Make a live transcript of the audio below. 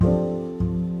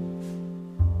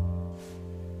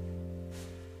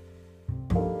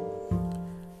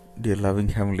Dear loving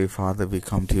Heavenly Father, we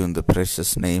come to you in the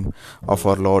precious name of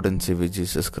our Lord and Savior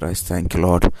Jesus Christ. Thank you,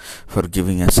 Lord, for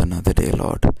giving us another day,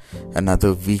 Lord.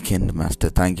 Another weekend, Master.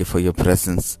 Thank you for your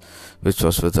presence, which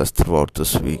was with us throughout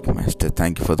this week, Master.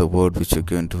 Thank you for the word which you're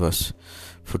given to us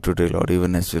for today, Lord.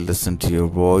 Even as we listen to your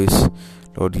voice,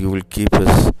 Lord, you will keep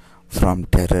us from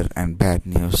terror and bad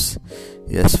news.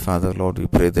 Yes, Father, Lord, we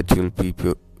pray that you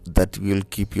will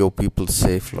keep your people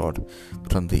safe, Lord,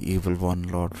 from the evil one,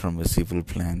 Lord, from his evil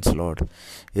plans, Lord.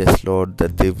 Yes, Lord,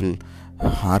 that they will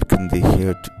hearken the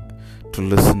ear to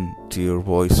listen to your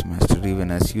voice, Master,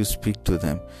 even as you speak to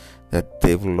them, that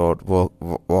they will, Lord,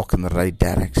 walk in the right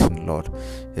direction, Lord.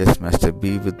 Yes, Master,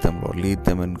 be with them, Lord. Lead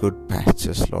them in good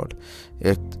pastures, Lord.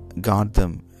 Yet guard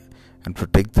them and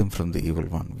protect them from the evil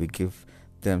one. We give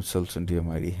themselves into your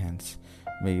mighty hands.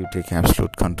 May you take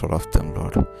absolute control of them,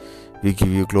 Lord. We give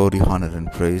you glory, honor,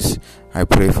 and praise. I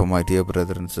pray for my dear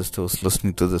brother and sisters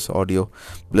listening to this audio.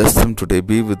 Bless them today.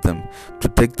 Be with them.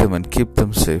 Protect them and keep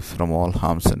them safe from all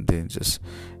harms and dangers.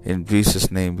 In Jesus'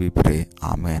 name we pray.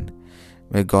 Amen.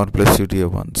 May God bless you, dear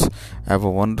ones. Have a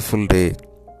wonderful day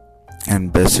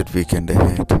and blessed weekend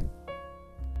ahead.